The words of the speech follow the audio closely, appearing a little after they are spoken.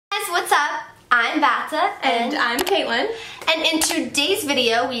what's up? I'm Beata. And I'm Katlynn. And in today's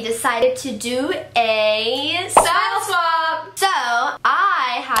video, we decided to do a style swap. So,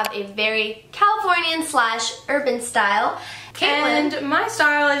 I have a very Californian/urban style. Katlynn. And my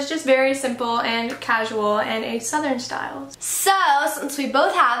style is just very simple and casual and a southern style. So, since we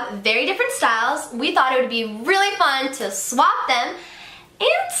both have very different styles, we thought it would be really fun to swap them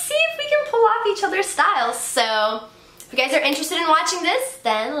and see if we can pull off each other's styles. So, if you guys are interested in watching this,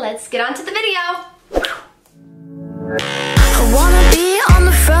 then let's get on to the video. I wanna be on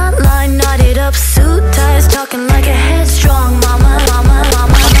the front line, knotted up, suit ties, talking like a headstrong mama.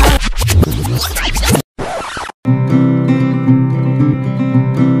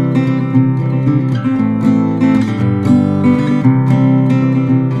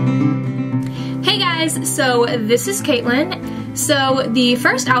 Hey guys, so this is Katlynn. So the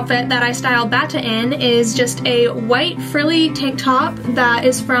first outfit that I styled Beata in is just a white frilly tank top that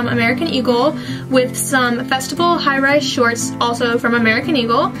is from American Eagle with some festival high-rise shorts also from American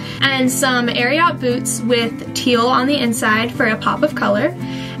Eagle and some air-out boots with teal on the inside for a pop of color.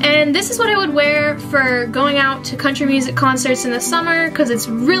 And this is what I would wear for going out to country music concerts in the summer because it's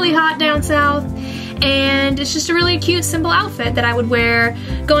really hot down south. And it's just a really cute, simple outfit that I would wear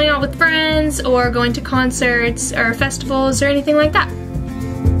going out with friends or going to concerts or festivals or anything like that.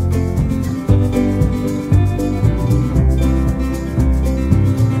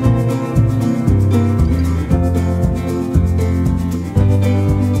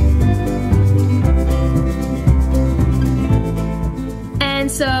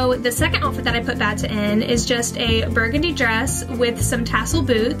 And so the second outfit that I put Beata in is just a burgundy dress with some tassel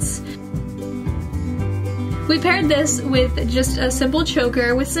boots. We paired this with just a simple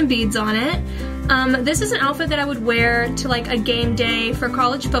choker with some beads on it. This is an outfit that I would wear to like a game day for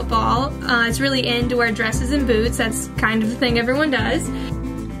college football. It's really in to wear dresses and boots. That's kind of the thing everyone does.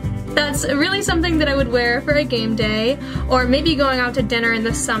 That's really something that I would wear for a game day or maybe going out to dinner in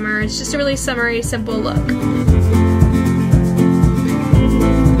the summer. It's just a really summery, simple look.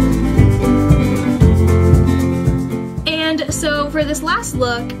 So for this last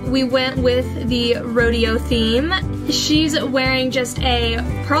look, we went with the rodeo theme. She's wearing just a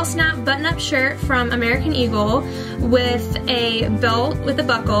pearl snap button-up shirt from American Eagle with a belt with a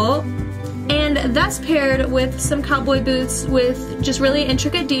buckle. And that's paired with some cowboy boots with just really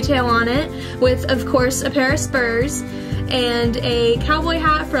intricate detail on it, with, of course, a pair of spurs and a cowboy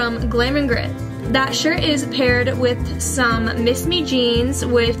hat from Glam and Grit. That shirt is paired with some Miss Me jeans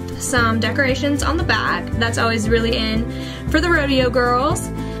with some decorations on the back. That's always really in for the rodeo girls.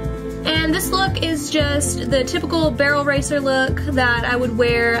 And this look is just the typical barrel racer look that I would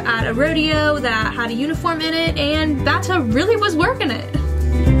wear at a rodeo that had a uniform in it, and Beata really was working it.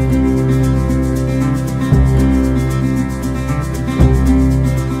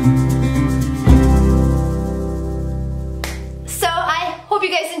 Hope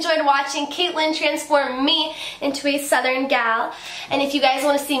you guys enjoyed watching Katlynn transform me into a southern gal. And if you guys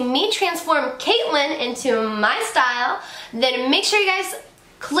want to see me transform Katlynn into my style, then make sure you guys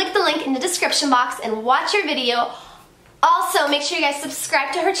click the link in the description box and watch her video. Also, make sure you guys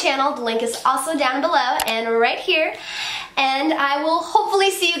subscribe to her channel. The link is also down below and right here. And I will hopefully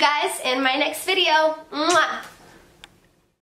see you guys in my next video. Mwah!